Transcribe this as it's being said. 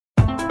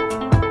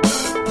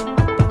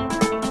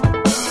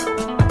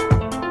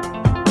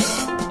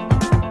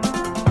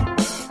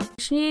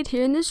1098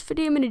 here. In this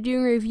video I'm going to do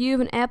a review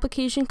of an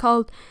application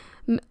called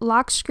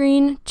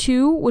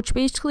LockScreen2, which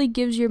basically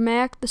gives your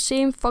Mac the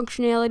same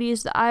functionality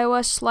as the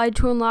iOS slide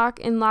to unlock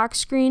and lock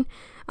screen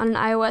on an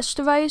iOS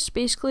device.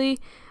 Basically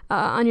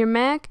on your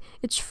Mac,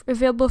 it's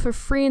available for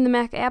free in the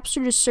Mac App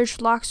Store. Just search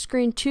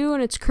LockScreen2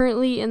 and it's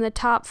currently in the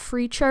top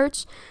free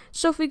charts.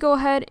 So if we go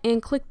ahead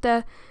and click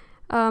the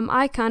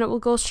icon, it will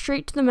go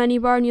straight to the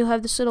menu bar and you'll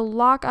have this little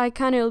lock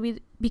icon. It will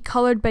be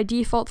colored by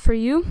default for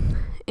you,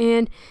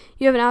 and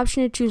you have an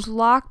option to choose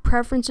lock,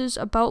 preferences,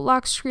 about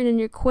lock screen, and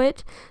your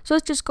quit. So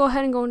let's just go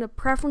ahead and go into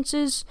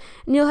preferences,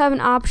 and you'll have an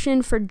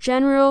option for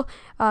general,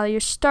 your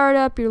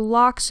startup, your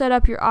lock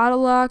setup, your auto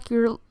lock,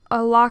 your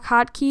lock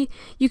hotkey.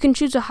 You can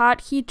choose a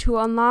hotkey to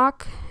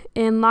unlock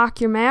and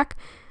lock your Mac.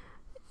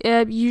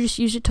 You just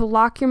use it to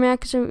lock your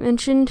Mac, as I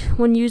mentioned,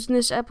 when using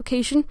this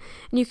application.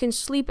 And you can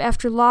sleep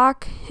after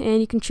lock, and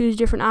you can choose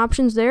different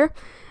options there.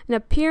 In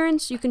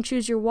appearance, you can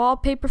choose your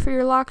wallpaper for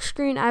your lock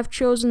screen. I've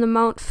chosen the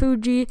Mount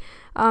Fuji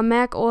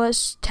Mac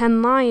OS X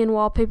Lion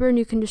wallpaper, and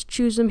you can just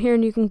choose them here,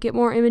 and you can get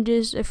more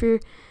images if you're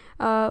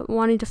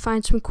wanting to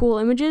find some cool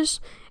images.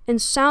 And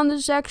sound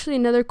is actually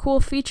another cool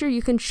feature.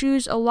 You can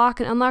choose a lock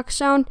and unlock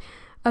sound.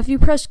 If you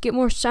press get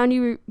more sound,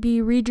 you will be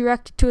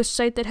redirected to a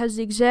site that has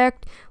the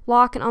exact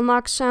lock and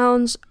unlock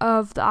sounds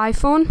of the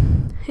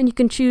iPhone. And you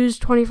can choose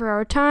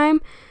 24-hour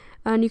time,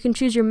 and you can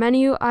choose your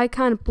menu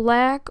icon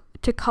black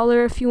to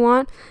color if you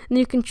want, and then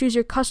you can choose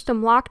your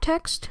custom lock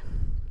text.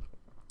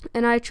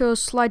 And I chose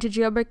slide to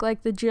jailbreak,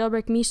 like the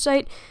Jailbreak Me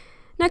site.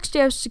 Next,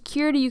 you have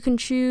security. You can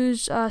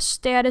choose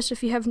status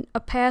if you have a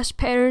pass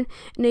pattern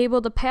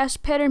enabled. The pass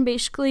pattern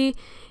basically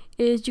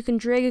is you can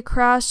drag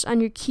across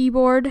on your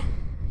keyboard.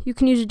 You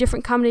can use a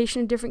different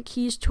combination of different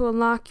keys to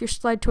unlock your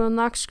slide to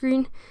unlock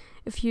screen,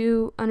 if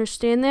you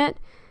understand that.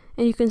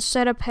 And you can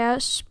set a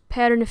pass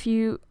pattern if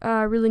you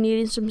really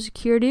need some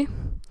security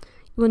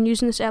when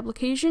using this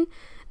application.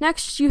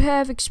 Next, you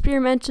have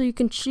experimental. You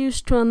can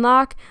choose to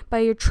unlock by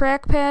your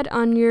trackpad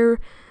on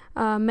your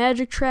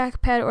Magic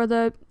Trackpad or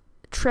the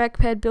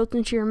trackpad built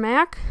into your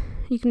Mac.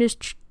 You can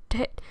just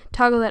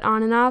toggle that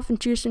on and off and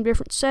choose some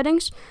different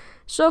settings.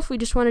 So if we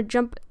just want to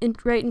jump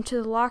right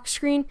into the lock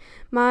screen,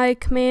 my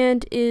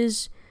command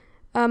is,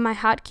 my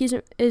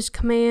hotkey is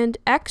Command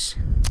X.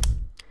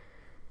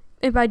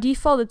 And by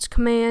default it's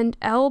Command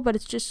L, but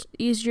it's just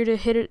easier to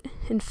hit it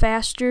and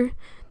faster.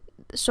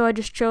 So I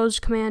just chose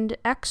Command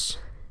X.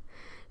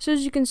 So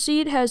as you can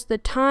see, it has the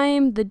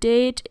time, the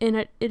date,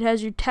 and it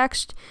has your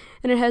text,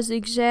 and it has the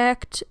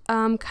exact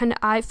kind of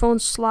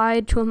iPhone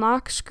slide to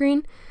unlock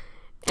screen.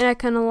 And I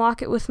can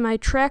unlock it with my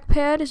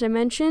trackpad, as I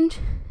mentioned,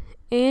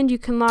 and you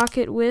can lock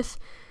it with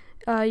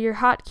your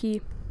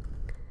hotkey.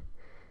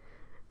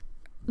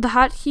 The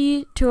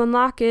hotkey to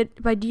unlock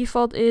it by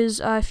default is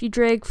if you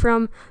drag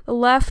from the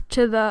left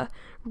to the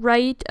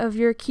right of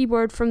your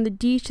keyboard from the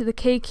D to the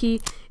K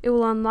key, it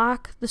will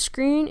unlock the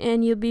screen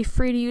and you'll be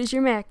free to use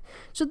your Mac.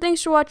 So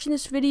thanks for watching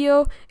this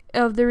video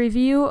of the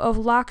review of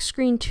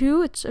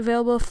LockScreen2. It's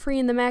available free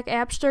in the Mac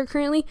App Store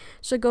currently,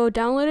 so go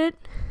download it.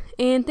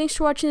 And thanks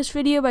for watching this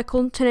video by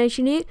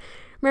Colton1098.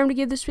 Remember to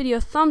give this video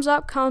a thumbs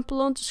up, comment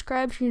below, and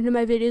subscribe if you're new to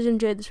my videos and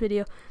enjoyed this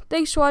video.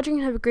 Thanks for watching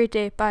and have a great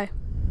day. Bye.